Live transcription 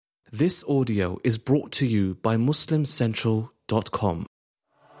This audio is brought to you by MuslimCentral.com.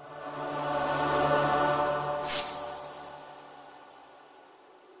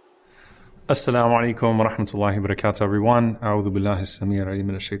 Assalamu alaikum wa rahmatullahi wa barakatuh, everyone. A'udhu billahi as-samii' al-alim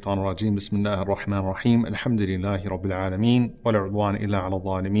min ash-shaytan ar-rajim. Bismillahir rahmanir rahim. Alhamdulillahi rabbil alameen. Wa la 'udwana illa 'ala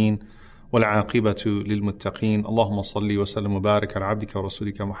adh-dhalimin. Wal 'aqibatu lil muttaqin. Allahumma salli wa sallim wa barik ala 'abdika wa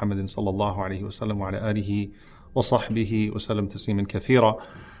rasulika Muhammadin sallallahu alayhi wa sallam wa ala alihi wa sahbihi wa sallam tasliman kathira.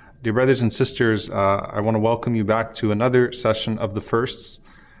 Dear brothers and sisters, I want to welcome you back to another session of the Firsts.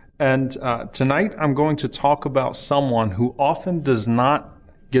 And tonight I'm going to talk about someone who often does not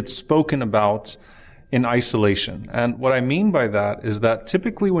get spoken about in isolation. And what I mean by that is that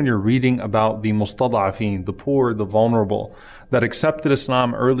typically when you're reading about the mustada'afin, the poor, the vulnerable, that accepted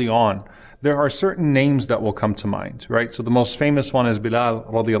Islam early on, there are certain names that will come to mind, right? So the most famous one is Bilal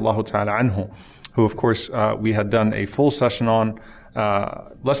radiallahu ta'ala anhu, who of course we had done a full session on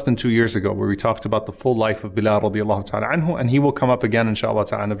less than 2 years ago, where we talked about the full life of Bilal radiallahu ta'ala anhu, and he will come up again inshallah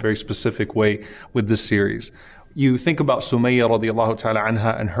ta'ala in a very specific way with this series. You think about Sumayya radiallahu ta'ala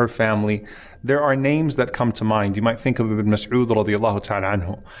anha and her family, there are names that come to mind. You might think of Ibn Mas'ud radiallahu ta'ala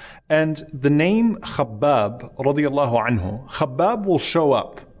anhu. And the name Khabbab radiallahu anhu, Khabbab will show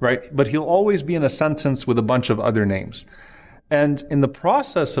up, right? But he'll always be in a sentence with a bunch of other names. And in the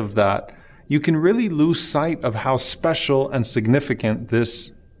process of that, you can really lose sight of how special and significant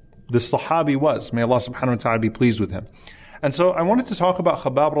this Sahabi was. May Allah subhanahu wa ta'ala be pleased with him. And so I wanted to talk about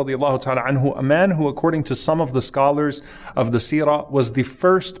Khabbab radiallahu ta'ala anhu, a man who, according to some of the scholars of the seerah, was the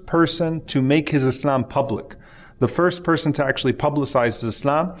first person to make his Islam public, the first person to actually publicize his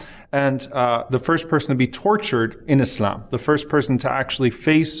Islam, and the first person to be tortured in Islam, the first person to actually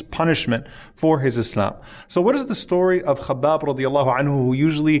face punishment for his Islam. So what is the story of Khabbab radiallahu anhu, who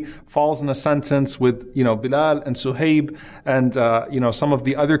usually falls in a sentence with, Bilal and Suhaib and, some of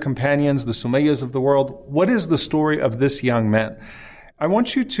the other companions, the Sumayyas of the world? What is the story of this young man? I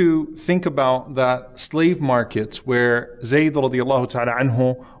want you to think about that slave market where Zayd radiallahu ta'ala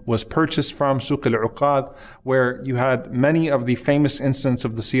anhu was purchased from, Suq al-Uqad, where you had many of the famous incidents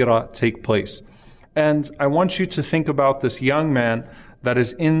of the seerah take place. And I want you to think about this young man that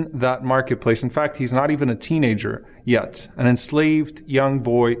is in that marketplace. In fact, he's not even a teenager yet, an enslaved young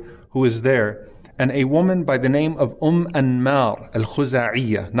boy who is there. And a woman by the name of Anmar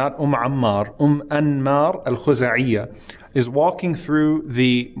al-Khuza'iyya, not Ammar, Anmar al-Khuza'iyya, is walking through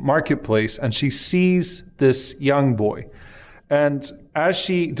the marketplace, and she sees this young boy. And as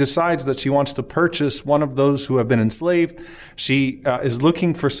she decides that she wants to purchase one of those who have been enslaved, she is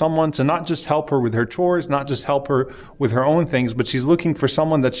looking for someone to not just help her with her chores, not just help her with her own things, but she's looking for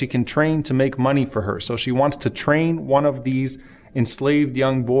someone that she can train to make money for her. So she wants to train one of these enslaved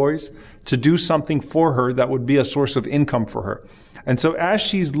young boys to do something for her that would be a source of income for her. And so as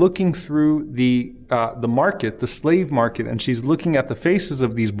she's looking through the market, the slave market, and she's looking at the faces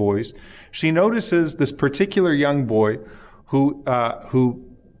of these boys, she notices this particular young boy who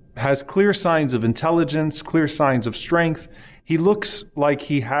has clear signs of intelligence, clear signs of strength. He looks like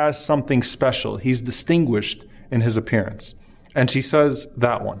he has something special. He's distinguished in his appearance. And she says,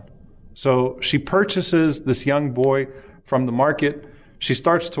 that one. So she purchases this young boy from the market. She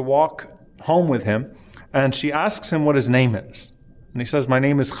starts to walk home with him, and she asks him what his name is. And he says, my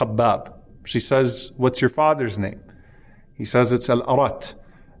name is Khabbab. She says, what's your father's name? He says, it's Al-Arat.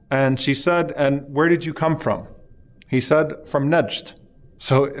 And she said, and where did you come from? He said, from Najd.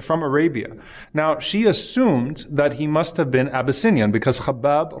 So from Arabia. Now, she assumed that he must have been Abyssinian, because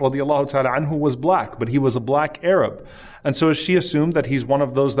Khabbab radiallahu ta'ala anhu was black, but he was a black Arab. And so she assumed that he's one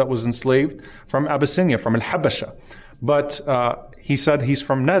of those that was enslaved from Abyssinia, from Al-Habasha. But he said he's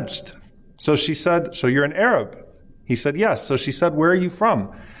from Najd. So she said, so you're an Arab? He said, yes. So she said, where are you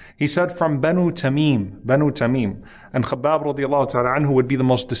from? He said, from Banu Tamim. And Khabbab radiallahu ta'ala anhu would be the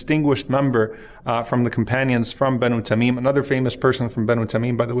most distinguished member from the companions from Banu Tamim. Another famous person from Banu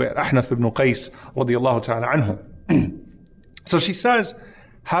Tamim, by the way, Ahnath ibn Qais radiallahu ta'ala anhu. So she says,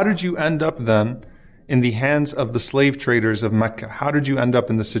 how did you end up then in the hands of the slave traders of Mecca? How did you end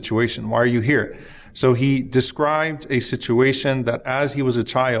up in this situation? Why are you here? So he described a situation that as he was a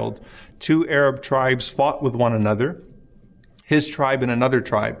child, 2 Arab tribes fought with one another, his tribe and another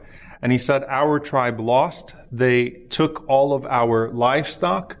tribe. And he said, our tribe lost. They took all of our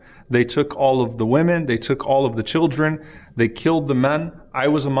livestock. They took all of the women. They took all of the children. They killed the men. I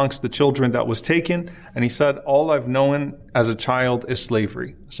was amongst the children that was taken. And he said, all I've known as a child is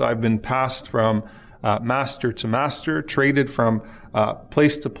slavery. So I've been passed from master to master, traded from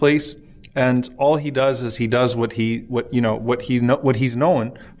place to place. And all he does is he does what he's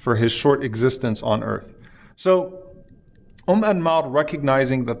known for his short existence on earth. So Anmar,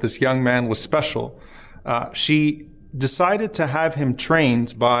 recognizing that this young man was special, she decided to have him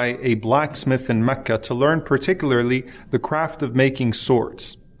trained by a blacksmith in Mecca to learn particularly the craft of making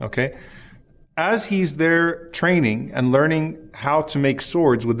swords. Okay? As he's there training and learning how to make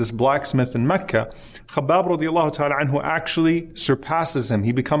swords with this blacksmith in Mecca, Khabbab radiallahu ta'ala anhu actually surpasses him.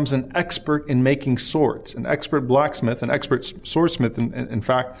 He becomes an expert in making swords, an expert blacksmith, an expert swordsmith in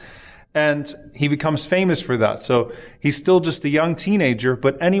fact. And he becomes famous for that. So he's still just a young teenager,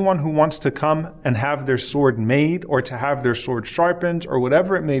 but anyone who wants to come and have their sword made or to have their sword sharpened or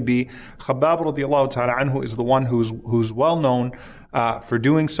whatever it may be, Khabbab radiallahu ta'ala anhu is the one who's well known for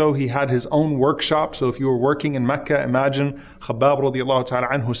doing so. He had his own workshop. So if you were working in Mecca, imagine Khabbab radiallahu ta'ala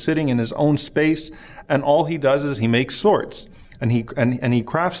anhu sitting in his own space, and all he does is he makes swords and he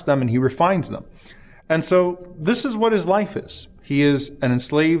crafts them and he refines them. And so this is what his life is. He is an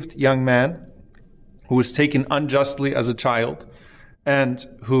enslaved young man who was taken unjustly as a child and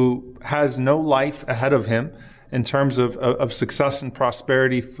who has no life ahead of him in terms of success and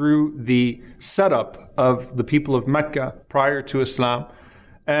prosperity through the setup of the people of Mecca prior to Islam.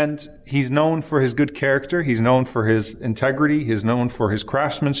 And he's known for his good character, he's known for his integrity, he's known for his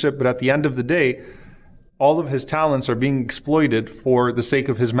craftsmanship, but at the end of the day, all of his talents are being exploited for the sake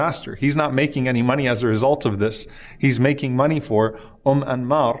of his master. He's not making any money as a result of this. He's making money for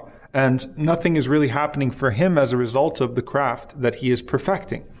Anmar, and nothing is really happening for him as a result of the craft that he is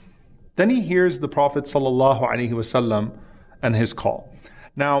perfecting. Then he hears the Prophet ﷺ and his call.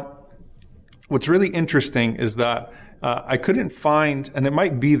 Now, what's really interesting is that I couldn't find, and it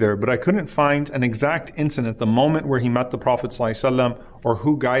might be there, but I couldn't find an exact incident, the moment where he met the Prophet ﷺ or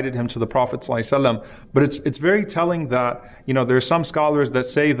who guided him to the Prophet ﷺ. But it's very telling that, there are some scholars that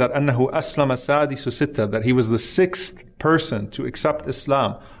say that أنه أسلم سادس ستة, that he was the sixth person to accept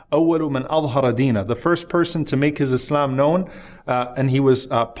Islam. أول من أظهر دينه, the first person to make his Islam known, and he was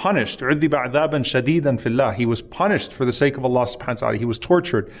punished. عذب عذابا شديدا في الله. He was punished for the sake of Allah subhanahu wa ta'ala. He was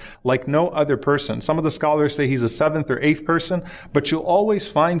tortured like no other person. Some of the scholars say he's a seventh or eighth person, but you'll always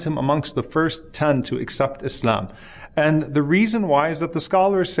find him amongst the first 10 to accept Islam. And the reason why is that the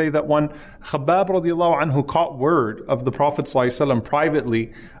scholars say that when Khabbab radiallahu anhu caught word of the Prophet ﷺ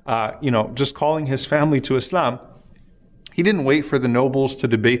privately, just calling his family to Islam, he didn't wait for the nobles to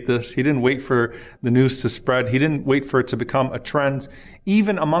debate this. He didn't wait for the news to spread. He didn't wait for it to become a trend,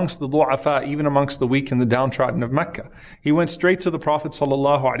 even amongst the du'afa, even amongst the weak and the downtrodden of Mecca. He went straight to the Prophet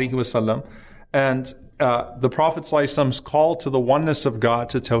ﷺ, and the Prophet ﷺ's call to the oneness of God,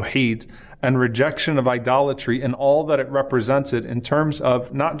 to Tawheed, and rejection of idolatry and all that it represented in terms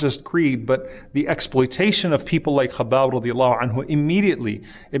of not just creed, but the exploitation of people like Khabbab radiallahu anhu, immediately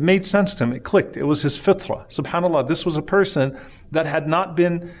it made sense to him. It clicked. It was his fitrah. SubhanAllah, this was a person that had not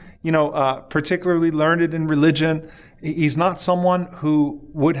been, particularly learned in religion. He's not someone who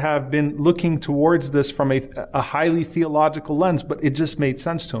would have been looking towards this from a highly theological lens, but it just made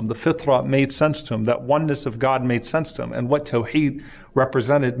sense to him. The fitrah made sense to him. That oneness of God made sense to him. And what Tawheed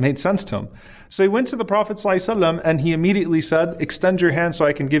represented made sense to him. So he went to the Prophet ﷺ and he immediately said, extend your hand so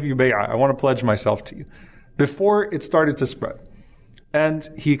I can give you bay'ah. I want to pledge myself to you. Before it started to spread. And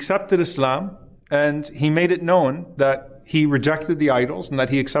he accepted Islam, and he made it known that he rejected the idols and that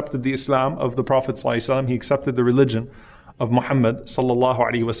he accepted the Islam of the Prophet ﷺ. He accepted the religion of Muhammad sallallahu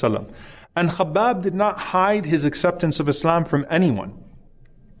alaihi wasallam. And Khabbab did not hide his acceptance of Islam from anyone.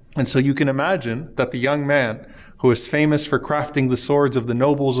 And so you can imagine that the young man who is famous for crafting the swords of the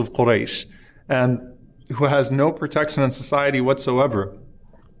nobles of Quraysh and who has no protection in society whatsoever,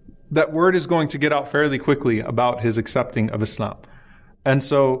 that word is going to get out fairly quickly about his accepting of Islam. And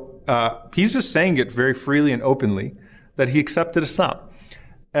so he's just saying it very freely and openly that he accepted Islam.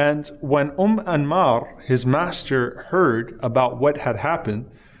 And when Anmar, his master, heard about what had happened,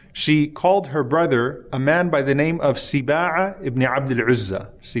 she called her brother, a man by the name of Siba'a ibn Abd al-Uzza.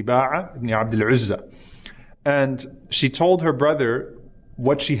 Siba'a ibn Abd al-Uzza. And she told her brother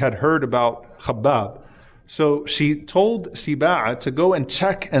what she had heard about Khabbab. So she told Siba'a to go and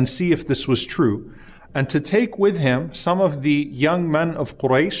check and see if this was true, and to take with him some of the young men of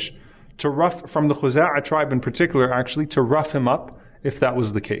Quraysh, from the Khuza'a tribe in particular, actually, to rough him up if that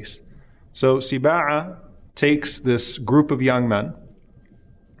was the case. So Siba'a takes this group of young men.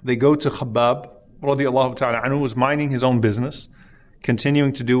 They go to Khabbab radiallahu ta'ala anhu, who was minding his own business,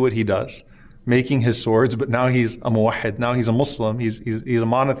 continuing to do what he does, making his swords, but now he's a muwahhid, now he's a Muslim, he's a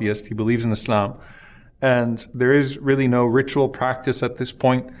monotheist, he believes in Islam. And there is really no ritual practice at this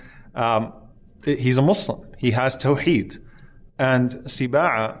point. He's a Muslim, he has Tawheed. And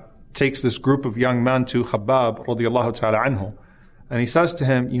Siba'a takes this group of young men to Khabbab radiallahu ta'ala anhu, and he says to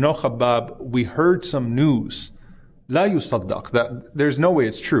him, Khabbab, we heard some news لا يصدق, that there's no way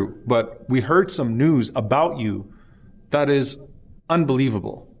it's true, but we heard some news about you that is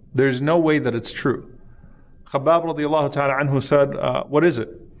unbelievable. There's no way that it's true. Khabbab radiallahu ta'ala anhu said, what is it?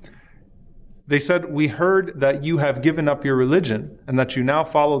 They said, we heard that you have given up your religion and that you now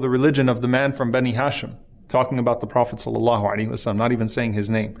follow the religion of the man from Bani Hashim, talking about the Prophet sallallahu alaihi wasallam, not even saying his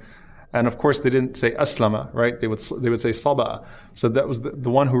name. And of course, they didn't say aslama, right? They would say saba'a. So that was the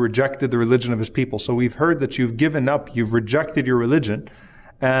one who rejected the religion of his people. So we've heard that you've given up, you've rejected your religion,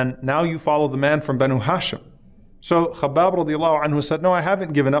 and now you follow the man from Banu Hashim. So Khabbab radiallahu anhu said, no, I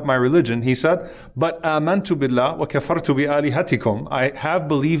haven't given up my religion. He said, but amantu billah wa kafartu bi alihatikum. I have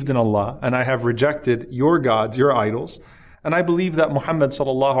believed in Allah and I have rejected your gods, your idols. And I believe that Muhammad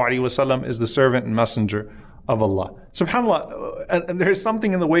sallallahu alaihi wasallam is the servant and messenger of Allah. SubhanAllah, and there's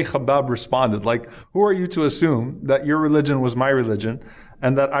something in the way Khabbab responded, like, who are you to assume that your religion was my religion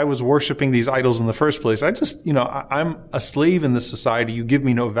and that I was worshiping these idols in the first place? I'm a slave in this society. You give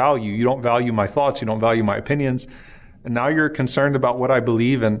me no value. You don't value my thoughts. You don't value my opinions. And now you're concerned about what I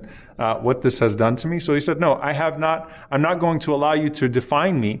believe and what this has done to me. So he said, no, I'm not going to allow you to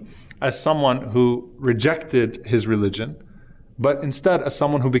define me as someone who rejected his religion, but instead as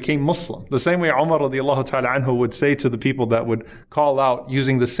someone who became Muslim. The same way Umar radiallahu ta'ala anhu would say to the people that would call out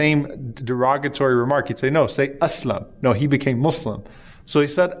using the same derogatory remark, he'd say, no, say Aslam. No, he became Muslim. So he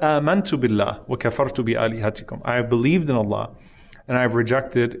said, amantu billah wa kafartu bi alihatikum. I have believed in Allah and I have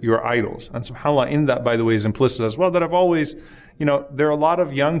rejected your idols. And subhanAllah, in that, by the way, is implicit as well, that I've always, there are a lot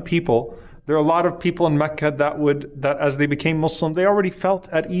of young people, there are a lot of people in Mecca that as they became Muslim, they already felt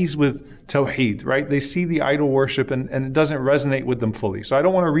at ease with Tawheed, right? They see the idol worship and it doesn't resonate with them fully. So I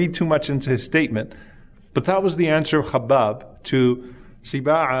don't want to read too much into his statement, but that was the answer of Khabbab to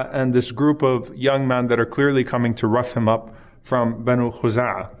Siba'a and this group of young men that are clearly coming to rough him up from Banu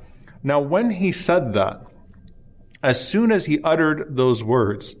Khuza'a. Now, when he said that, as soon as he uttered those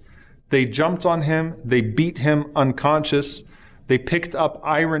words, they jumped on him, they beat him unconscious, they picked up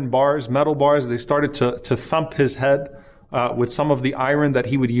iron bars, metal bars, they started to thump his head with some of the iron that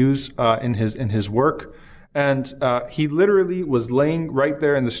he would use in his work. And he literally was laying right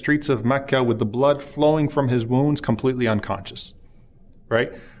there in the streets of Mecca with the blood flowing from his wounds, completely unconscious,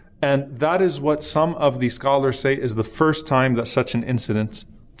 right? And that is what some of the scholars say is the first time that such an incident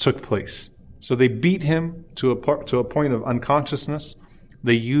took place. So they beat him to a point of unconsciousness.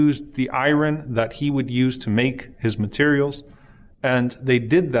 They used the iron that he would use to make his materials. And they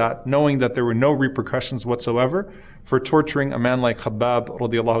did that knowing that there were no repercussions whatsoever for torturing a man like Khabbab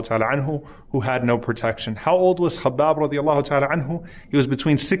radiallahu ta'ala anhu who had no protection. How old was Khabbab radiallahu ta'ala anhu? He was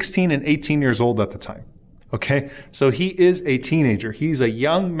between 16 and 18 years old at the time. Okay, so he is a teenager. He's a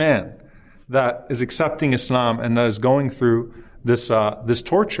young man that is accepting Islam and that is going through this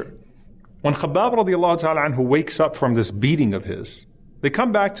torture. When Khabbab radiallahu ta'ala anhu wakes up from this beating of his, they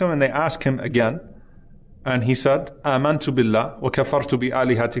come back to him and they ask him again, and he said, "Amantu billah wa kafartu bi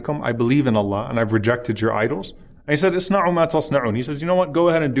alihatikum." I believe in Allah and I've rejected your idols. And he said, "Isna'u ma tasna'un." He says, "You know what? Go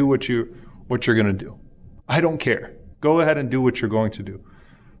ahead and do what you're going to do. I don't care. Go ahead and do what you're going to do."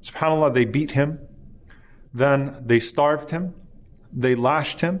 SubhanAllah, they beat him. Then they starved him, they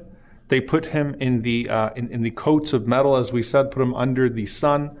lashed him, they put him in the coats of metal, as we said, put him under the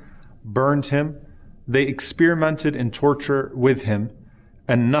sun, burned him. They experimented in torture with him,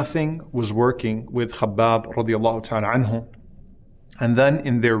 and nothing was working with Khabbab radiallahu ta'ala anhu. And then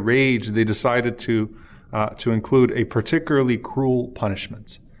in their rage, they decided to include a particularly cruel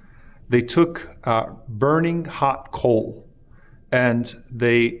punishment. They took burning hot coal and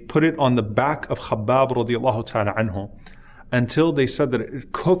they put it on the back of Khabbab radiallahu ta'ala anhu until they said that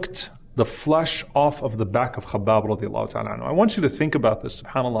it cooked the flesh off of the back of Khabbab radiallahu ta'ala anhu. I want you to think about this,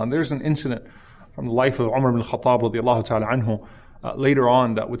 subhanAllah. And there's an incident from the life of Umar bin Khattab radiallahu ta'ala anhu later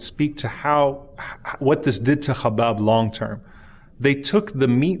on that would speak to what this did to Khabbab long term. They took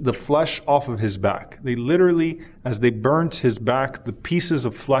the flesh off of his back. They literally, as they burnt his back, the pieces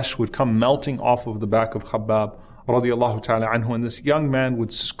of flesh would come melting off of the back of Khabbab radiallahu ta'ala anhu, and this young man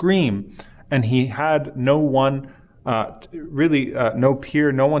would scream, and he had no one, no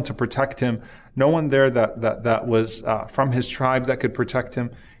peer, no one to protect him, no one there that was from his tribe that could protect him.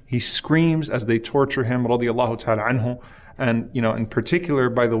 He screams as they torture him, radiallahu ta'ala anhu. And in particular,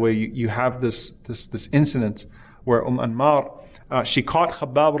 by the way, you have this incident where Ammar, she caught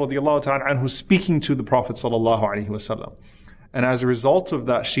Khabbab radiallahu ta'ala anhu speaking to the Prophet sallallahu alaihi wasallam, and as a result of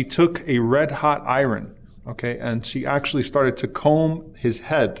that, she took a red hot iron. Okay, and she actually started to comb his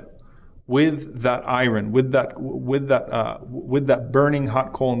head with that iron, with that burning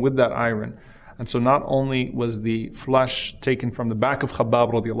hot coal and with that iron. And so not only was the flesh taken from the back of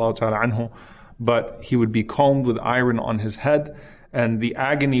Khabbab radiallahu ta'ala anhu, but he would be combed with iron on his head, and the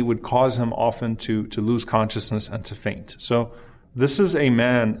agony would cause him often to lose consciousness and to faint. So this is a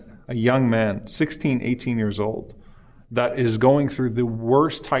young man, 16, 18 years old, that is going through the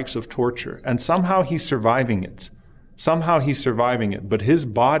worst types of torture, and somehow he's surviving it. But his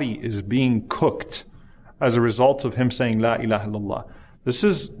body is being cooked as a result of him saying La ilaha illallah. This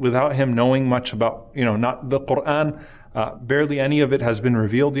is without him knowing much about, not the Quran. Barely any of it has been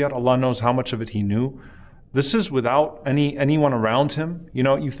revealed yet. Allah knows how much of it he knew. This is without anyone around him.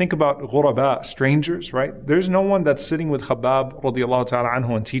 You think about ghuraba, strangers, right? There's no one that's sitting with Khabbab radiallahu ta'ala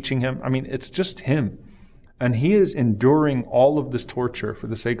anhu and teaching him. It's just him. And he is enduring all of this torture for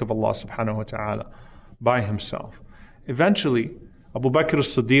the sake of Allah subhanahu wa ta'ala by himself. Eventually, Abu Bakr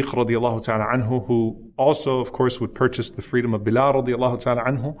as-Siddiq radiallahu ta'ala anhu, who also, of course, would purchase the freedom of Bilal radiallahu ta'ala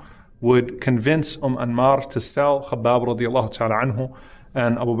anhu, would convince Anmar to sell Khabbab radiallahu ta'ala anhu,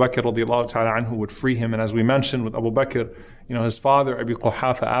 and Abu Bakr radiallahu ta'ala anhu would free him. And as we mentioned with Abu Bakr, his father, Abi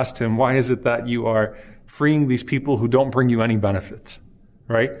Quhafa, asked him, why is it that you are freeing these people who don't bring you any benefit,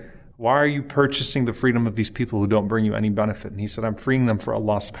 right? Why are you purchasing the freedom of these people who don't bring you any benefit? And he said, I'm freeing them for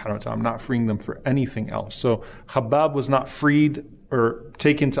Allah subhanahu wa ta'ala. I'm not freeing them for anything else. So Khabbab was not freed or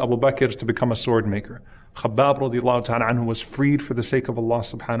taken to Abu Bakr to become a sword maker. Khabbab radiallahu ta'ala anhu was freed for the sake of Allah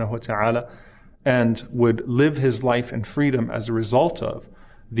subhanahu wa ta'ala and would live his life in freedom as a result of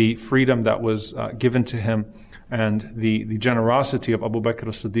the freedom that was given to him and the generosity of Abu Bakr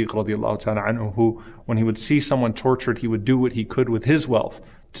as-Siddiq radiallahu ta'ala anhu, who, when he would see someone tortured, he would do what he could with his wealth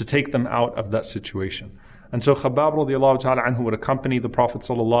to take them out of that situation. And so Khabbab radiallahu ta'ala anhu would accompany the Prophet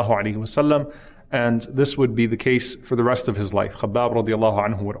sallallahu alaihi wasallam, and this would be the case for the rest of his life. Khabbab radiallahu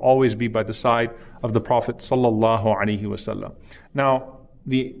anhu would always be by the side of the Prophet sallallahu alaihi wasallam. Now,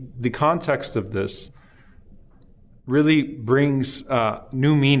 the context of this really brings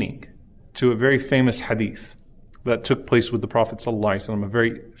new meaning to a very famous hadith that took place with the Prophet sallallahu alaihi wasallam, a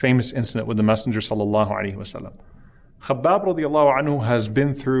very famous incident with the Messenger sallallahu alaihi wasallam. Khabbab radiallahu anhu has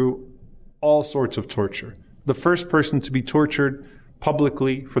been through all sorts of torture. The first person to be tortured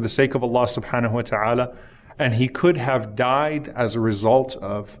publicly for the sake of Allah subhanahu wa ta'ala, and he could have died as a result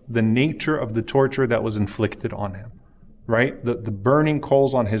of the nature of the torture that was inflicted on him, right? The burning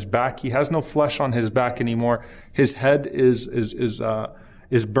coals on his back. He has no flesh on his back anymore. His head is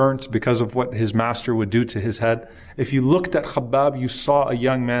burnt because of what his master would do to his head. If you looked at Khabbab, you saw a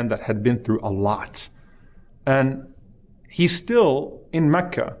young man that had been through a lot. And he's still in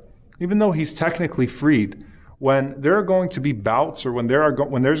Mecca, even though he's technically freed. When there are going to be bouts or when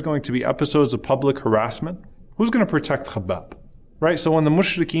there's going to be episodes of public harassment, who's going to protect Khabbab? Right? So when the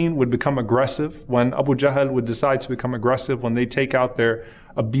mushrikeen would become aggressive, when Abu Jahl would decide to become aggressive, when they take out their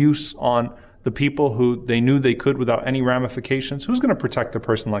abuse on the people who they knew they could without any ramifications, who's going to protect a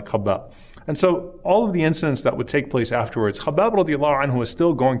person like Khabbab? And so all of the incidents that would take place afterwards, Khabbab radiallahu anhu is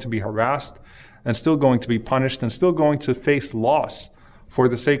still going to be harassed and still going to be punished and still going to face loss for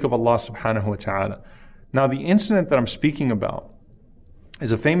the sake of Allah subhanahu wa ta'ala. Now, the incident that I'm speaking about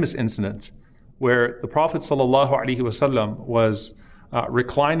is a famous incident where the Prophet sallallahu alaihi wasallam was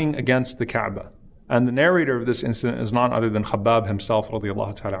reclining against the Kaaba. And the narrator of this incident is none other than Khabbab himself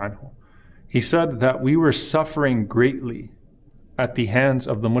radiallahu ta'ala anhu. He said that we were suffering greatly at the hands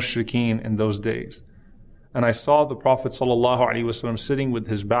of the mushrikeen in those days. And I saw the Prophet ﷺ sitting with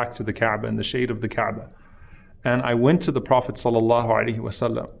his back to the Kaaba in the shade of the Kaaba. And I went to the Prophet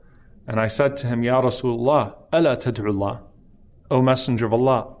ﷺ and I said to him, Ya Rasulullah, ala tad'ullah. O Messenger of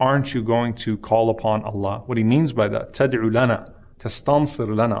Allah, aren't you going to call upon Allah? What he means by that, tad'u lana,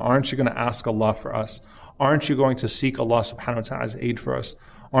 tastansir lana. Aren't you going to ask Allah for us? Aren't you going to seek Allah subhanahu wa ta'ala's aid for us?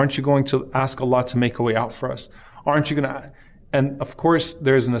 Aren't you going to ask Allah to make a way out for us? Aren't you going to... And of course,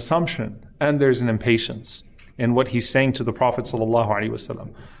 there's an assumption and there's an impatience in what he's saying to the Prophet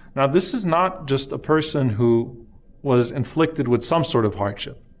ﷺ. Now, this is not just a person who was inflicted with some sort of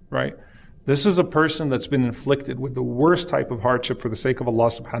hardship, right? This is a person that's been inflicted with the worst type of hardship for the sake of Allah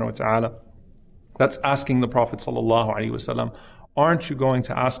subhanahu wa ta'ala. That's asking the Prophet ﷺ, aren't you going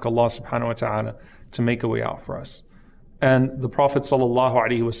to ask Allah subhanahu wa ta'ala to make a way out for us? And the Prophet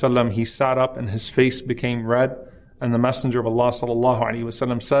ﷺ, he sat up and his face became red. And the Messenger of Allah sallallahu alaihi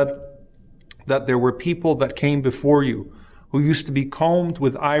wasallam said that there were people that came before you who used to be combed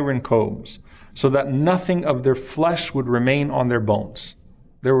with iron combs so that nothing of their flesh would remain on their bones.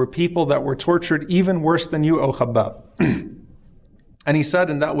 There were people that were tortured even worse than you, O Khabbab. And he said,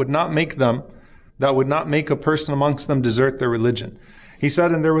 and that would not make a person amongst them desert their religion. He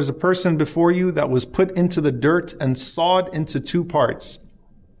said, and there was a person before you that was put into the dirt and sawed into two parts.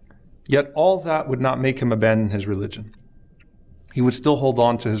 Yet all that would not make him abandon his religion. he would still hold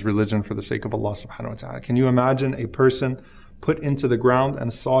on to his religion for the sake of Allah subhanahu wa ta'ala. Can you imagine a person put into the ground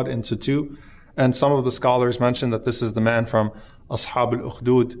and sawed into two? And some of the scholars mention that this is the man from Ashab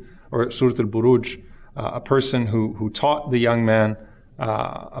al-Ukhdud or Surah al-Buruj, a person who taught the young man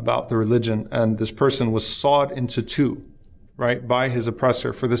about the religion, and this person was sawed into two, right, by his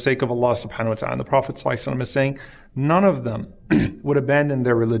oppressor for the sake of Allah subhanahu wa ta'ala. And the Prophet ﷺ is saying none of them would abandon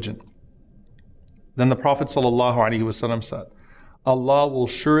their religion. Then the Prophet ﷺ said, Allah will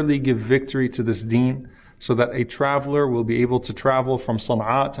surely give victory to this deen so that a traveler will be able to travel from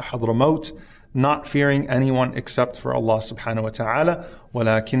Sana'a to Hadramaut, not fearing anyone except for Allah subhanahu wa ta'ala.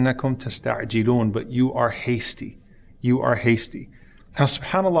 وَلَكِنَّكُمْ تَسْتَعْجِلُونَ. But you are hasty. You are hasty. Now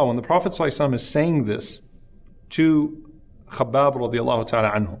subhanAllah, when the Prophet ﷺ is saying this to Khabbab radiallahu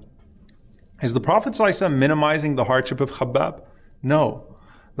ta'ala anhu, is the Prophet ﷺ minimizing the hardship of Khabbab? No.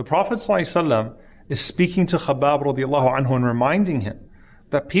 The Prophet ﷺ is speaking to Khabbab radiallahu anhu and reminding him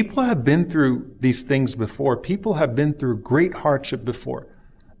that people have been through these things before. People have been through great hardship before.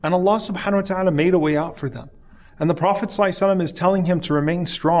 And Allah subhanahu wa ta'ala made a way out for them. And the Prophet ﷺ is telling him to remain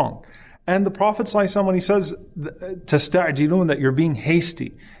strong. And the Prophet ﷺ, when he says, تَسْتَعْجِلُونَ, that you're being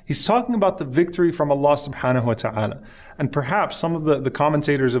hasty, he's talking about the victory from Allah subhanahu wa ta'ala. And perhaps some of the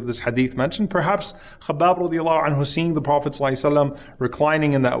commentators of this hadith mentioned, perhaps Khabbab radiallahu anhu seeing the Prophet ﷺ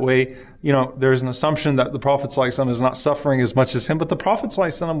reclining in that way, there's an assumption that the Prophet ﷺ is not suffering as much as him, but the Prophet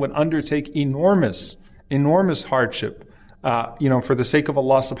ﷺ would undertake enormous hardship, for the sake of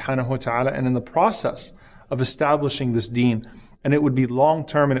Allah subhanahu wa ta'ala, and in the process of establishing this deen. And it would be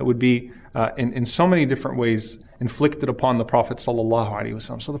long-term, and it would be in so many different ways inflicted upon the Prophet sallallahu alaihi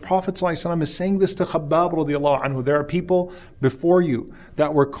wasallam. So the Prophet sallallahu alaihi wasallam is saying this to Khabbab radiallahu anhu. There are people before you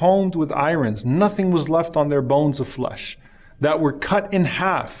that were combed with irons. Nothing was left on their bones of flesh. That were cut in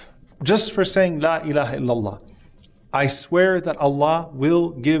half just for saying La ilaha illallah. I swear that Allah will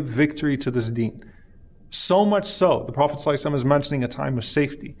give victory to this deen. So much so, the Prophet sallallahu alaihi wasallam is mentioning a time of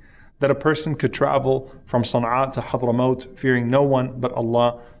safety, that a person could travel from Sana'a to Hadramaut fearing no one but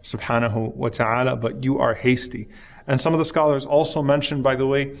Allah subhanahu wa ta'ala, but you are hasty. And some of the scholars also mentioned, by the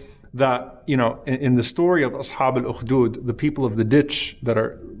way, that, in the story of Ashab al-Ukhdud, the people of the ditch that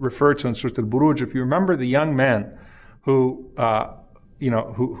are referred to in Surah al-Buruj, if you remember the young man who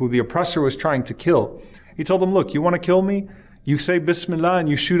the oppressor was trying to kill, he told them, look, you want to kill me? You say Bismillah and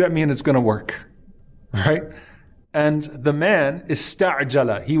you shoot at me and it's going to work. Right? And the man is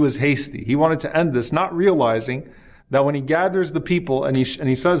sta'jala. He was hasty. He wanted to end this, not realizing that when he gathers the people and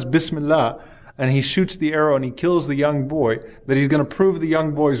he says Bismillah and he shoots the arrow and he kills the young boy, that he's going to prove the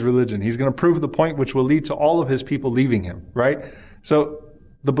young boy's religion. He's going to prove the point which will lead to all of his people leaving him, right? So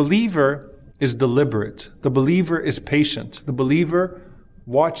the believer is deliberate. The believer is patient. The believer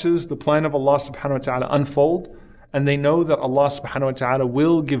watches the plan of Allah subhanahu wa ta'ala unfold, and they know that Allah subhanahu wa ta'ala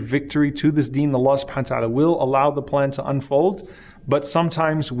will give victory to this deen. Allah subhanahu wa ta'ala will allow the plan to unfold, but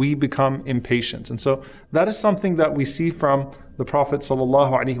sometimes we become impatient. And so that is something that we see from the Prophet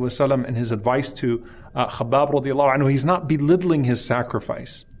sallallahu alaihi wasallam in his advice to Khabbab radiallahu anhu. He's not belittling his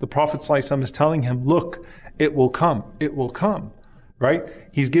sacrifice. The Prophet sallallahu alaihi wasallam is telling him, look, it will come. It will come. Right?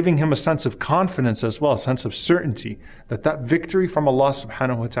 He's giving him a sense of confidence as well, a sense of certainty that victory from Allah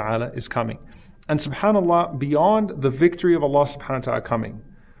subhanahu wa ta'ala is coming. And subhanAllah, beyond the victory of Allah subhanahu wa ta'ala coming,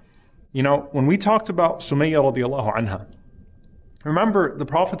 when we talked about Sumayya radiallahu anha, remember the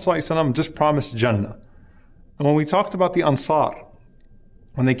Prophet ﷺ just promised Jannah. And when we talked about the Ansar,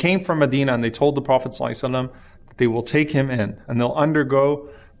 when they came from Medina and they told the Prophet ﷺ that they will take him in and they'll undergo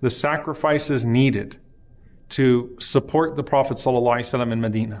the sacrifices needed to support the Prophet ﷺ in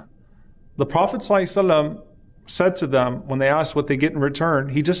Medina. The Prophet ﷺ said to them, when they asked what they get in return,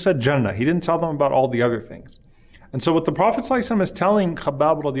 he just said Jannah. He didn't tell them about all the other things. And so what the Prophet ﷺ is telling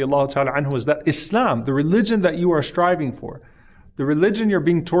Khabbab radiallahu ta'ala anhu is that Islam, the religion that you are striving for, the religion you're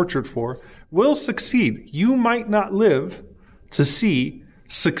being tortured for, will succeed. You might not live to see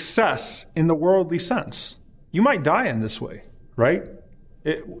success in the worldly sense. You might die in this way, right?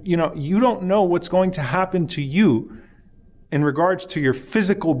 You don't know what's going to happen to you in regards to your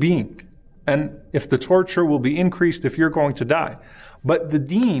physical being, and if the torture will be increased if you're going to die. But the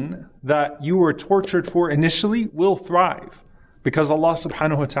deen that you were tortured for initially will thrive, because Allah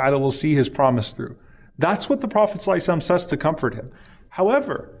subhanahu wa ta'ala will see His promise through. That's what the Prophet ﷺ says to comfort him.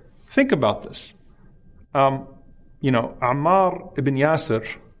 However, think about this. Ammar ibn Yasir,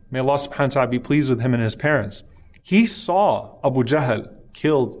 may Allah subhanahu wa ta'ala be pleased with him and his parents, he saw Abu Jahl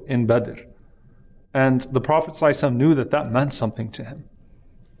killed in Badr. And the Prophet ﷺ knew that meant something to him.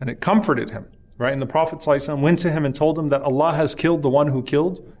 And it comforted him, right? And the Prophet ﷺ went to him and told him that Allah has killed the one who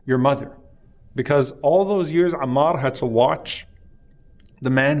killed your mother. Because all those years Ammar had to watch the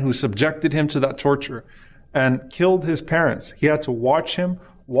man who subjected him to that torture and killed his parents, he had to watch him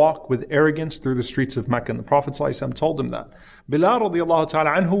walk with arrogance through the streets of Mecca. And the Prophet ﷺ told him that. Bilal radiallahu ta'ala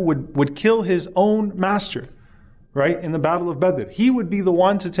anhu would kill his own master, right, in the Battle of Badr. He would be the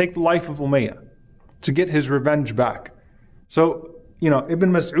one to take the life of Umayyah, to get his revenge back. So,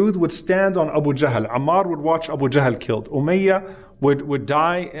 Ibn Mas'ud would stand on Abu Jahl. Ammar would watch Abu Jahl killed. Umayyah would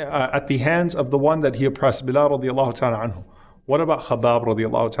die at the hands of the one that he oppressed, Bilal radiallahu ta'ala anhu. What about Khabbab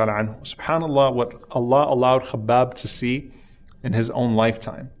radiallahu ta'ala anhu? SubhanAllah, what Allah allowed Khabbab to see in his own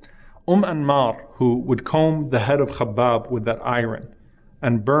lifetime. Anmar, who would comb the head of Khabbab with that iron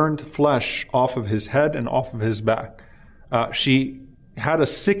and burned flesh off of his head and off of his back. She had a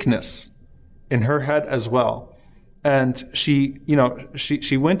sickness in her head as well. And she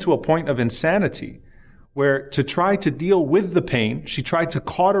went to a point of insanity where, to try to deal with the pain, she tried to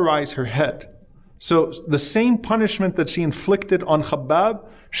cauterize her head. So the same punishment that she inflicted on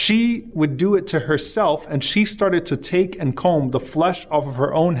Khabbab, she would do it to herself, and she started to take and comb the flesh off of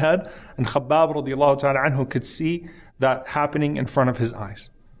her own head, and Khabbab radiallahu ta'ala anhu could see that happening in front of his eyes.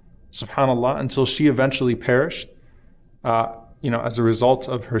 SubhanAllah, until she eventually perished, as a result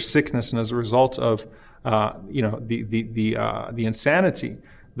of her sickness and as a result of the insanity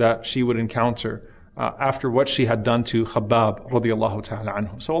that she would encounter after what she had done to Khabbab radiallahu ta'ala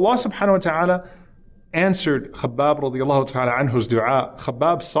anhu. So Allah subhanahu wa ta'ala answered Khabbab radiallahu ta'ala anhu's dua.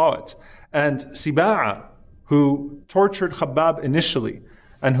 Khabbab saw it. And Siba'a, who tortured Khabbab initially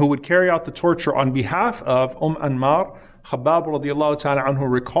and who would carry out the torture on behalf of Anmar, Khabbab radiallahu ta'ala anhu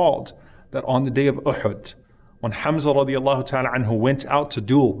recalled that on the day of Uhud, when Hamza radiallahu ta'ala anhu went out to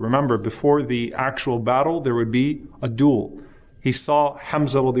duel, remember, before the actual battle there would be a duel. He saw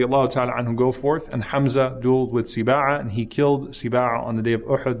Hamza radiallahu ta'ala anhu go forth, and Hamza dueled with Siba'a, and he killed Siba'a on the day of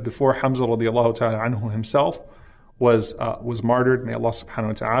Uhud before Hamza radiallahu ta'ala anhu himself was martyred. May Allah subhanahu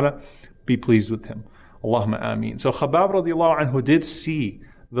wa ta'ala be pleased with him. Allahumma ameen. So Khabbab radiallahu anhu did see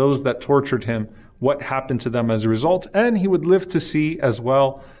those that tortured him, what happened to them as a result, and he would live to see as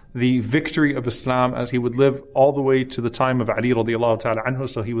well the victory of Islam, as he would live all the way to the time of Ali radiallahu ta'ala anhu.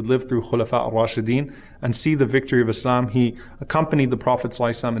 So he would live through Khulafa al-Rashidin and see the victory of Islam. He accompanied the Prophet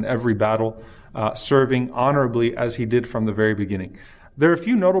ﷺ in every battle, serving honorably as he did from the very beginning. There are a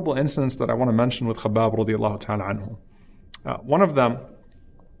few notable incidents that I want to mention with Khabbab radiallahu ta'ala anhu. One of them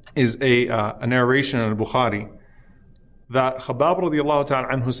is a narration in al-Bukhari that Khabbab radiallahu ta'ala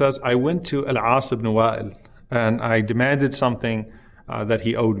anhu says, I went to Al-As ibn Wa'il and I demanded something that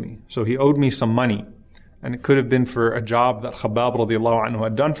he owed me. So he owed me some money, and it could have been for a job that Khabbab radiallahu anhu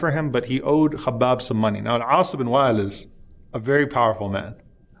had done for him, but he owed Khabbab some money. Now Al-As ibn Wa'il is a very powerful man.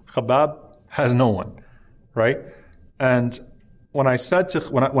 Khabbab has no one, right? And when I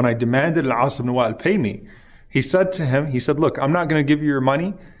demanded Al-As ibn Wa'il pay me, he said, look, I'm not going to give you your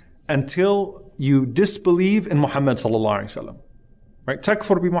money until you disbelieve in Muhammad sallallahu alaihi wasallam. Right?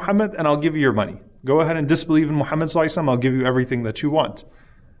 Takfur bi Muhammad, and I'll give you your money. Go ahead and disbelieve in Muhammad sallallahu alaihi wasallam, I'll give you everything that you want.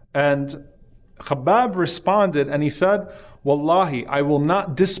 And Khabbab responded and he said, Wallahi, I will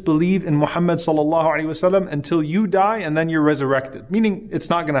not disbelieve in Muhammad sallallahu alaihi wasallam until you die and then you're resurrected. Meaning it's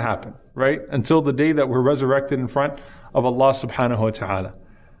not going to happen, right? Until the day that we're resurrected in front of Allah subhanahu wa ta'ala.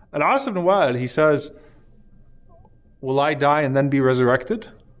 Al-As ibn Wa'il, he says, will I die and then be resurrected?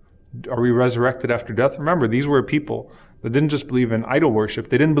 Are we resurrected after death? Remember, these were people that didn't just believe in idol worship.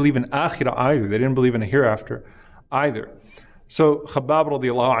 They didn't believe in akhirah either. They didn't believe in a hereafter either. So Khabbab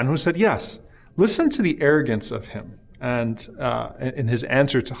radiallahu anhu said, yes. Listen to the arrogance of him. And in his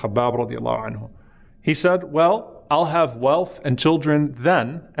answer to Khabbab radiallahu anhu, he said, well, I'll have wealth and children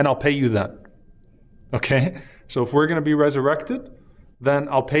then, and I'll pay you then. Okay? So if we're going to be resurrected, then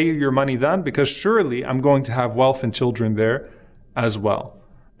I'll pay you your money then, because surely I'm going to have wealth and children there as well.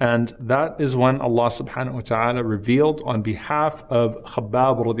 And that is when Allah subhanahu wa ta'ala revealed on behalf of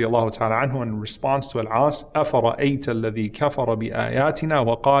Khabbab radiallahu ta'ala anhu in response to Al-As, أَفَرَأَيْتَ الَّذِي كَفَرَ بِآيَاتِنَا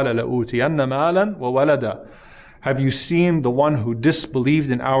وَقَالَ لَأُوتِيَنَّ مَالًا وَوَلَدًا. Have you seen the one who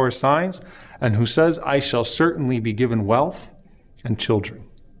disbelieved in our signs and who says, I shall certainly be given wealth and children?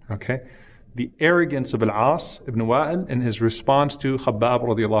 Okay? The arrogance of Al-As ibn Wa'il in his response to Khabbab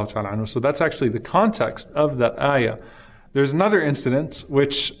radiallahu ta'ala anhu. So that's actually the context of that ayah. There's another incident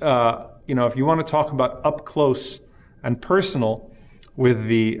which, if you want to talk about up close and personal with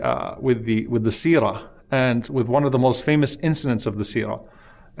the seerah and with one of the most famous incidents of the seerah.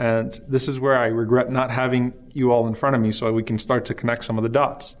 And this is where I regret not having you all in front of me so we can start to connect some of the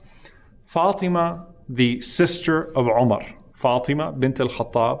dots. Fatima, the sister of Umar. Fatima bint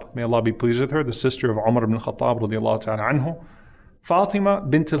al-Khattab, may Allah be pleased with her, the sister of Umar ibn al-Khattab radiallahu ta'ala anhu. Fatima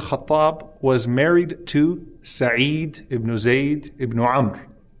bint al-Khattab was married to Sa'id ibn Zayd ibn Amr.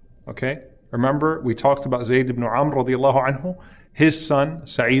 Okay? Remember, we talked about Zayd ibn Amr radiallahu anhu. His son,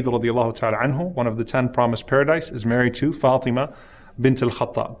 Sa'id radiallahu ta'ala anhu, one of the 10 promised paradise, is married to Fatima bint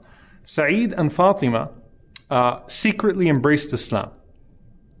al-Khattab. Sa'id and Fatima secretly embraced Islam.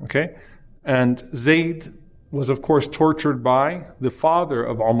 Okay? And Zayd was of course tortured by the father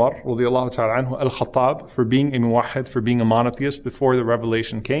of Umar radiallahu ta'ala anhu, al-Khattab, for being a muwahhid, for being a monotheist before the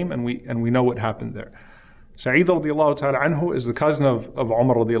revelation came, and we know what happened there. Sa'id radiallahu ta'ala anhu is the cousin of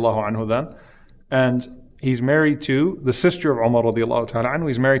Umar radiallahu anhu then, and he's married to the sister of Umar radiallahu ta'ala anhu.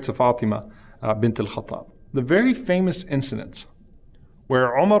 He's married to Fatima bint al-Khattab. The very famous incident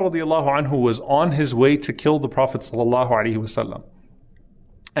where Umar radiallahu anhu was on his way to kill the Prophet sallallahu alaihi wasallam,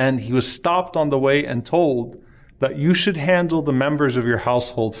 and he was stopped on the way and told that you should handle the members of your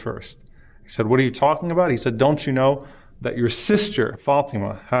household first. He said, what are you talking about? He said, don't you know that your sister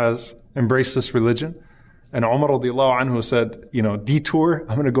Fatima has embraced this religion? And Umar radiallahu anhu said, detour,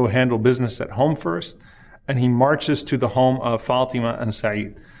 I'm going to go handle business at home first. And he marches to the home of Fatima and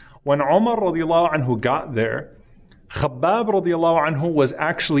Sa'id. When Umar radiallahu anhu got there, Khabbab radiallahu anhu was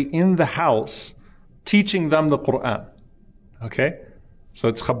actually in the house teaching them the Quran. Okay? So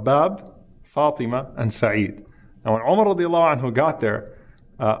it's Khabbab, Fatima, and Sa'id. Now when Umar radiallahu anhu got there,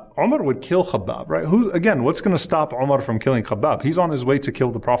 Umar would kill Khabbab, right? What's going to stop Umar from killing Khabbab? He's on his way to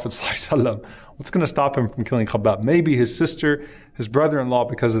kill the Prophet ﷺ. What's going to stop him from killing Khabbab? Maybe his sister, his brother-in-law,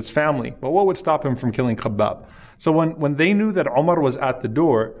 because it's family. But what would stop him from killing Khabbab? So when they knew that Umar was at the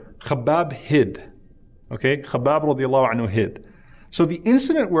door, Khabbab hid. Okay? Khabbab radiallahu anhu hid. So the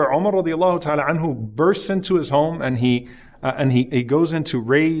incident where Umar radiallahu ta'ala anhu bursts into his home and he goes into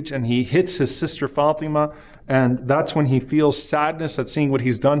rage and he hits his sister Fatima, and that's when he feels sadness at seeing what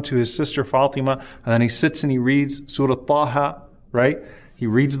he's done to his sister Fatima, and then he sits and he reads Surah Taha, right? He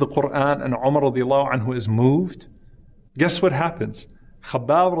reads the Quran, and Umar radiallahu anhu is moved. Guess what happens?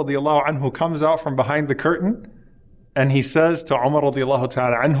 Khabbab radiallahu anhu comes out from behind the curtain and he says to Umar radiallahu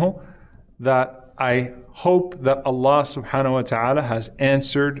ta'ala anhu that I hope that Allah subhanahu wa ta'ala has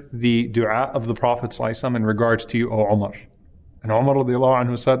answered the dua of the Prophet ﷺ in regards to you, O Umar. And Umar radiallahu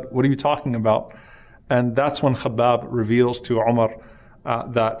anhu said, what are you talking about? And that's when Khabbab reveals to Umar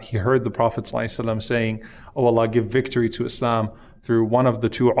that he heard the Prophet ﷺ saying, oh Allah, give victory to Islam through one of the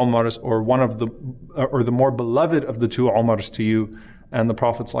two Umars, or the more beloved of the two Umars to you. And the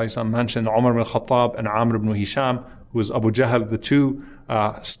Prophet ﷺ mentioned Umar ibn Khattab and Amr ibn Hisham, who was Abu Jahl, the two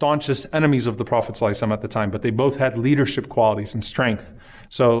staunchest enemies of the Prophet ﷺ at the time, but they both had leadership qualities and strength.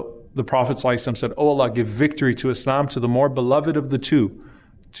 So the Prophet ﷺ said, oh Allah, give victory to Islam, to the more beloved of the two,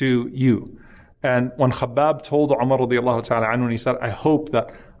 to you. And when Khabbab told Umar radiallahu ta'ala anhu, and he said, I hope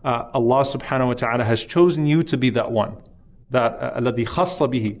that Allah subhanahu wa ta'ala has chosen you to be that one, that الذي خص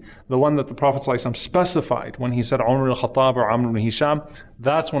به, the one that the Prophet ﷺ specified when he said Umar al-Khattab or Amr ibn Hisham,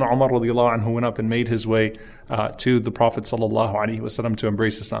 that's when Umar radiallahu anhu went up and made his way to the Prophet sallallahu alaihi wasallam to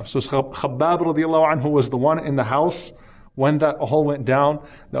embrace Islam. So Khabbab radiallahu anhu was the one in the house when that all went down,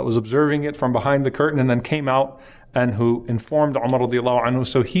 that was observing it from behind the curtain and then came out and who informed Umar radiallahu anhu.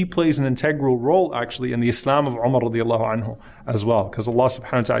 So he plays an integral role actually in the Islam of Umar radiallahu anhu as well, because Allah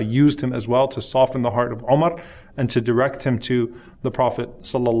subhanahu wa ta'ala used him as well to soften the heart of Umar and to direct him to the Prophet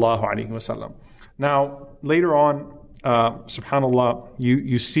sallallahu alaihi wasallam. Now later on, subhanallah,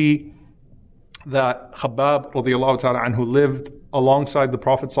 you see that Khabbab radiallahu ta'ala anhu lived alongside the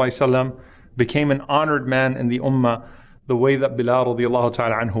Prophet sallallahu alaihi wasallam, became an honored man in the ummah, the way that Bilal radiallahu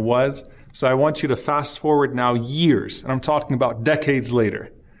ta'ala anhu was. So I want you to fast forward now years, and I'm talking about decades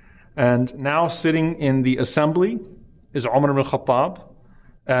later. And now sitting in the assembly is Umar ibn Khattab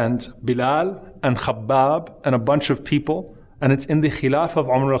and Bilal and Khabbab and a bunch of people, and it's in the khilaf of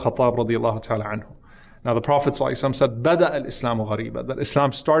Umar ibn Khattab radiallahu ta'ala anhu. Now the Prophet ﷺ said, "Bada al-Islamu ghariba," that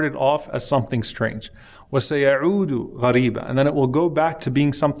Islam started off as something strange. وَسَيَعُودُ غَرِيبًا, and then it will go back to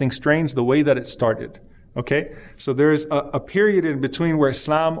being something strange the way that it started. Okay, so there's a period in between where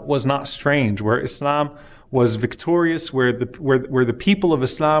Islam was not strange, where Islam was victorious, where the people of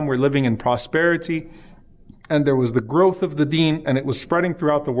Islam were living in prosperity, and there was the growth of the deen, and it was spreading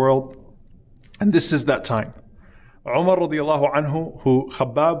throughout the world. And this is that time. Umar radiallahu anhu, who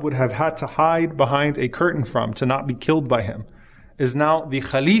Khabbab would have had to hide behind a curtain from to not be killed by him, is now the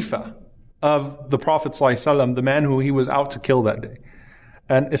Khalifa of the Prophet ﷺ, the man who he was out to kill that day.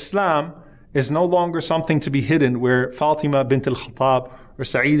 And Islam is no longer something to be hidden, where Fatima bint al-Khattab or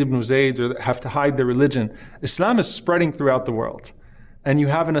Sa'id ibn Zayd have to hide their religion. Islam is spreading throughout the world. And you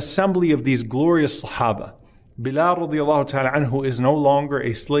have an assembly of these glorious Sahaba. Bilal radiallahu ta'ala anhu is no longer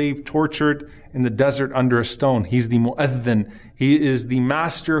a slave tortured in the desert under a stone. He's the mu'adhin. He is the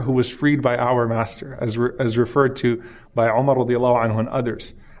master who was freed by our master, as referred to by Umar radiallahu anhu and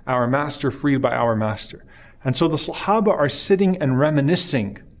others. Our master freed by our master. And so the Sahaba are sitting and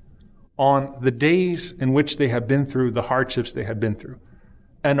reminiscing on the days in which they have been through, the hardships they have been through.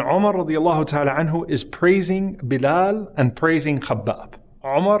 And Umar radiallahu ta'ala anhu is praising Bilal and praising Khabbab.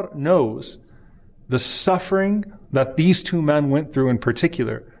 Umar knows the suffering that these two men went through in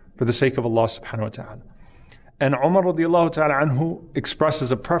particular for the sake of Allah subhanahu wa ta'ala. And Umar radiallahu ta'ala anhu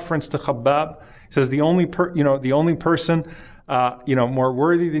expresses a preference to Khabbab. He says the only person more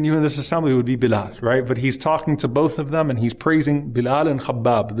worthy than you in this assembly would be Bilal, right? But he's talking to both of them and he's praising Bilal and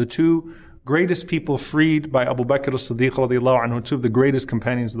Khabbab, the two greatest people freed by Abu Bakr as-Siddiq radiallahu anhu, two of the greatest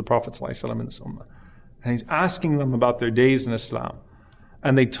companions of the Prophet sallallahu alaihi wasallam in this ummah. And he's asking them about their days in Islam.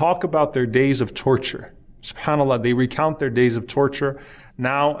 And they talk about their days of torture. SubhanAllah, they recount their days of torture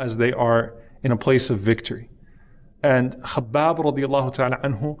now as they are in a place of victory. And Khabbab radiallahu ta'ala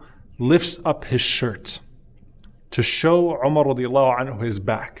anhu lifts up his shirt to show Umar radiallahu anhu his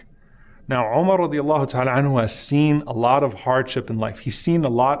back. Now Umar radiallahu ta'ala anhu has seen a lot of hardship in life. He's seen a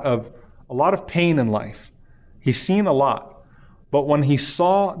lot of pain in life. He's seen a lot. But when he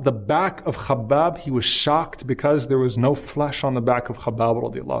saw the back of Khabbab, he was shocked because there was no flesh on the back of Khabbab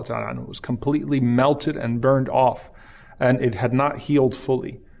radiallahu ta'ala anhu. It was completely melted and burned off, and it had not healed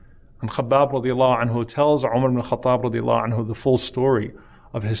fully. And Khabbab radiallahu anhu tells Umar ibn Khattab radiallahu anhu the full story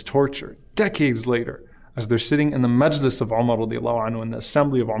of his torture decades later, as they're sitting in the majlis of Umar radiallahu anhu, in the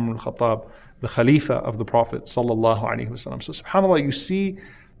assembly of Umar ibn Khattab, the Khalifa of the Prophet sallallahu alaihi wasallam. So subhanAllah, you see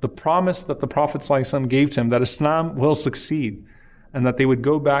the promise that the Prophet sallallahu alaihi wasallam gave to him, that Islam will succeed, and that they would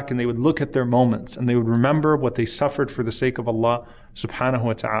go back and they would look at their moments and they would remember what they suffered for the sake of Allah subhanahu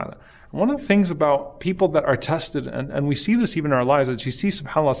wa ta'ala. One of the things about people that are tested, and we see this even in our lives, that you see,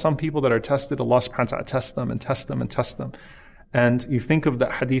 subhanAllah, some people that are tested, Allah subhanahu wa ta'ala tests them and tests them and tests them. And you think of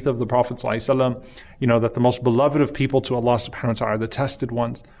the hadith of the Prophet ﷺ, that the most beloved of people to Allah subhanahu wa ta'ala are the tested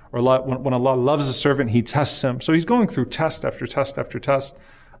ones. Or Allah, when Allah loves a servant, He tests him. So He's going through test after test after test.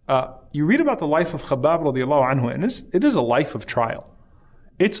 You read about the life of Khabbab radiallahu anhu, and it is a life of trial.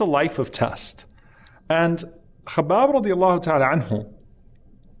 It's a life of test. And Khabbab radiallahu ta'ala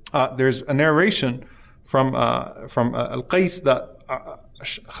anhu, there's a narration from Al-Qais that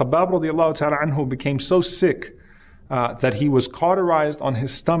Khabbab radiallahu ta'ala anhu became so sick that he was cauterized on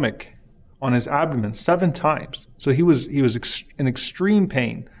his stomach, on his abdomen 7 times. So he was in extreme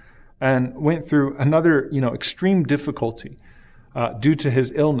pain and went through another extreme difficulty due to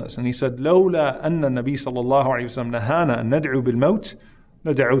his illness. And he said, "Lawla anna Nabi sallallahu alaihi wasallam nahana an nad'u bil maut,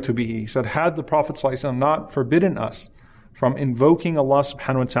 nad'utu bihi." He said, had the Prophet sallallahu alaihi wasallam not forbidden us from invoking Allah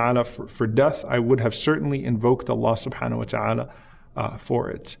subhanahu wa ta'ala for death, I would have certainly invoked Allah subhanahu wa ta'ala for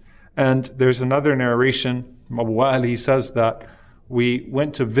it. And there's another narration, Abu Wa'il, he says that we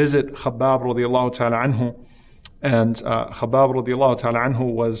went to visit Khabbab radiallahu ta'ala anhu, and Khabbab radiallahu ta'ala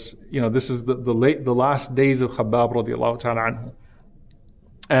anhu was, this is the last days of Khabbab radiallahu ta'ala anhu.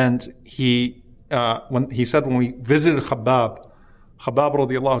 And when we visited Khabbab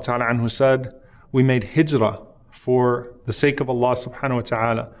radiallahu ta'ala anhu said, we made hijrah for the sake of Allah subhanahu wa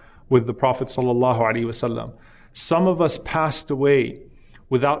ta'ala with the Prophet sallallahu alaihi wasallam. Some of us passed away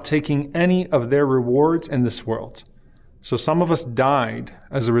without taking any of their rewards in this world. So some of us died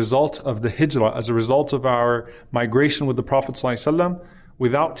as a result of the hijrah, as a result of our migration with the Prophet ﷺ,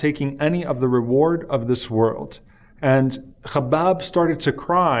 without taking any of the reward of this world. And Khabbab started to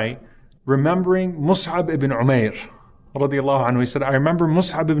cry, remembering Mus'ab ibn Umair, radiallahu anhu. He said, I remember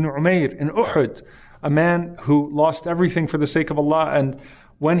Mus'ab ibn Umair in Uhud, a man who lost everything for the sake of Allah. And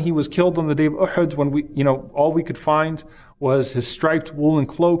when he was killed on the day of Uhud, when all we could find was his striped woolen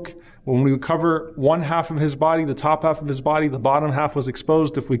cloak. When we would cover one half of his body, the top half of his body, the bottom half was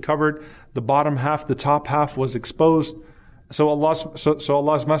exposed. If we covered the bottom half, the top half was exposed. So Allah's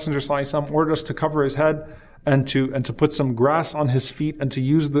Messenger ﷺ ordered us to cover his head and to put some grass on his feet and to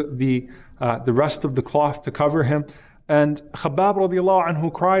use the rest of the cloth to cover him. And Khabbab radiallahu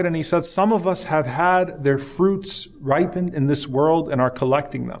anhu cried and he said, some of us have had their fruits ripened in this world and are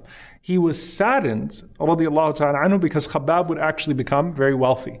collecting them. He was saddened radiallahu ta'ala anhu because Khabbab would actually become very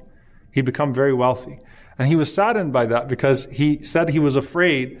wealthy. He'd become very wealthy. And he was saddened by that because he said he was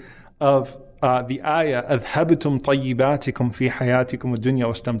afraid of the ayah, أَذْهَبْتُمْ طَيِّبَاتِكُمْ فِي حَيَاتِكُمُ الدُّنْيَا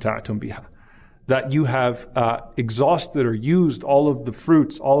وَاسْتَمْتَعْتُمْ بِهَا. That you have exhausted or used all of the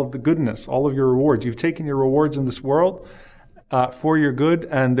fruits, all of the goodness, all of your rewards. You've taken your rewards in this world for your good,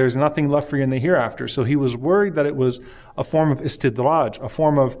 and there's nothing left for you in the hereafter. So he was worried that it was a form of istidraj, a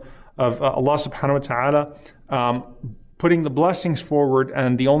form of of Allah subhanahu wa ta'ala putting the blessings forward,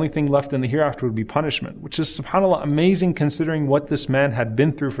 and the only thing left in the hereafter would be punishment, which is, subhanAllah, amazing considering what this man had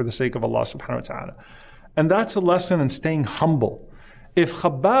been through for the sake of Allah subhanahu wa ta'ala. And that's a lesson in staying humble. If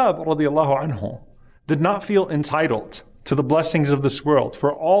Khabbab radiallahu anhu did not feel entitled to the blessings of this world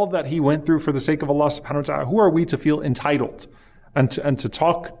for all that he went through for the sake of Allah subhanahu wa ta'ala, who are we to feel entitled and to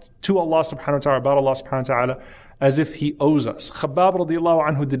talk to Allah subhanahu wa ta'ala about Allah subhanahu wa ta'ala as if he owes us? Khabbab radiallahu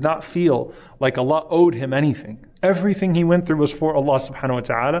anhu did not feel like Allah owed him anything. Everything he went through was for Allah subhanahu wa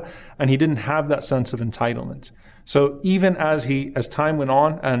ta'ala, and he didn't have that sense of entitlement. So even as time went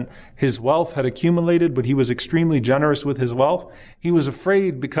on and his wealth had accumulated, but he was extremely generous with his wealth, he was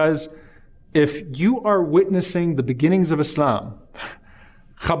afraid, because if you are witnessing the beginnings of Islam,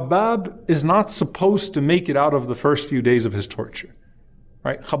 Khabbab is not supposed to make it out of the first few days of his torture.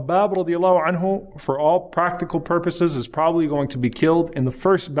 Right? Khabbab radiallahu anhu, for all practical purposes, is probably going to be killed in the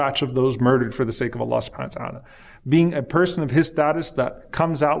first batch of those murdered for the sake of Allah subhanahu wa ta'ala. Being a person of his status that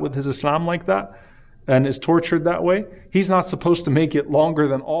comes out with his Islam like that and is tortured that way, he's not supposed to make it longer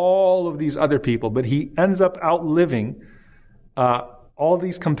than all of these other people, but he ends up outliving all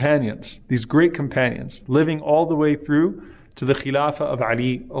these companions, these great companions, living all the way through to the Khilafah of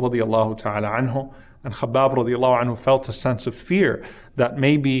Ali radiallahu ta'ala anhu. And Khabbab radiallahu anhu felt a sense of fear that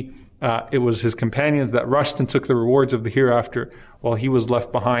maybe it was his companions that rushed and took the rewards of the hereafter while he was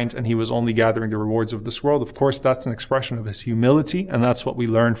left behind and he was only gathering the rewards of this world. Of course, that's an expression of his humility, and that's what we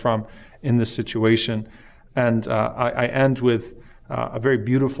learn from in this situation. And I end with a very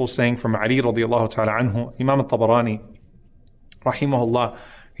beautiful saying from Ali radiallahu ta'ala anhu. Imam al-Tabarani, rahimahullah,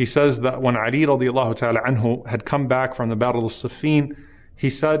 he says that when Ali radiallahu ta'ala anhu had come back from the Battle of Siffin, he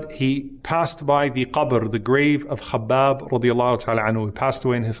said he passed by the qabr, the grave of Khabbab radiallahu ta'ala anhu. He passed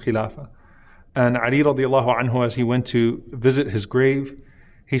away in his khilafah. And Ali radiallahu anhu, as he went to visit his grave,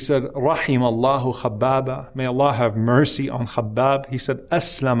 he said, Rahim Allahu Khabbaba, may Allah have mercy on Khabbab. He said,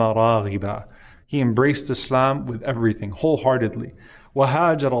 Aslama raghiba. He embraced Islam with everything, wholeheartedly.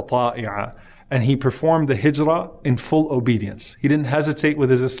 Wahajara ta'i'a. And he performed the hijrah in full obedience. He didn't hesitate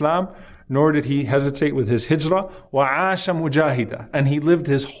with his Islam, nor did he hesitate with his hijrah. وَعَاشَ مُجَاهِدًا. And he lived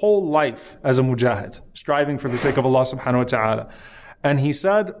his whole life as a mujahid, striving for the sake of Allah subhanahu wa ta'ala. And he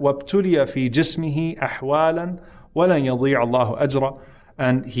said, وَابْتُلِيَ فِي جِسْمِهِ أَحْوَالًا وَلَنْ يَضِيعَ اللَّهُ أَجْرًا.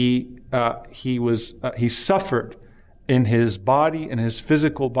 And he suffered in his body, in his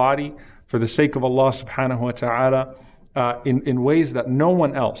physical body, for the sake of Allah subhanahu wa ta'ala, in ways that no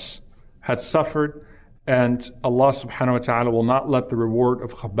one else had suffered. And Allah subhanahu wa ta'ala will not let the reward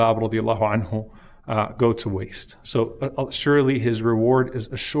of Khabbab radiallahu anhu go to waste. So surely his reward is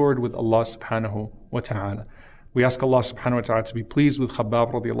assured with Allah subhanahu wa ta'ala. We ask Allah subhanahu wa ta'ala to be pleased with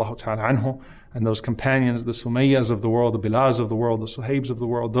Khabbab radiallahu ta'ala anhu and those companions, the Sumayyas of the world, the Bilals of the world, the Suhaibs of the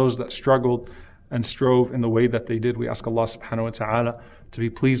world, those that struggled and strove in the way that they did. We ask Allah subhanahu wa ta'ala to be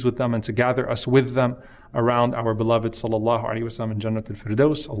pleased with them and to gather us with them around our beloved sallallahu alayhi wa sallam in Jannat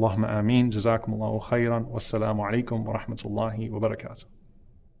al-Firdaus. Allahumma ameen. Jazakumullahu khairan. Wassalamu alaikum wa rahmatullahi wa barakatuh.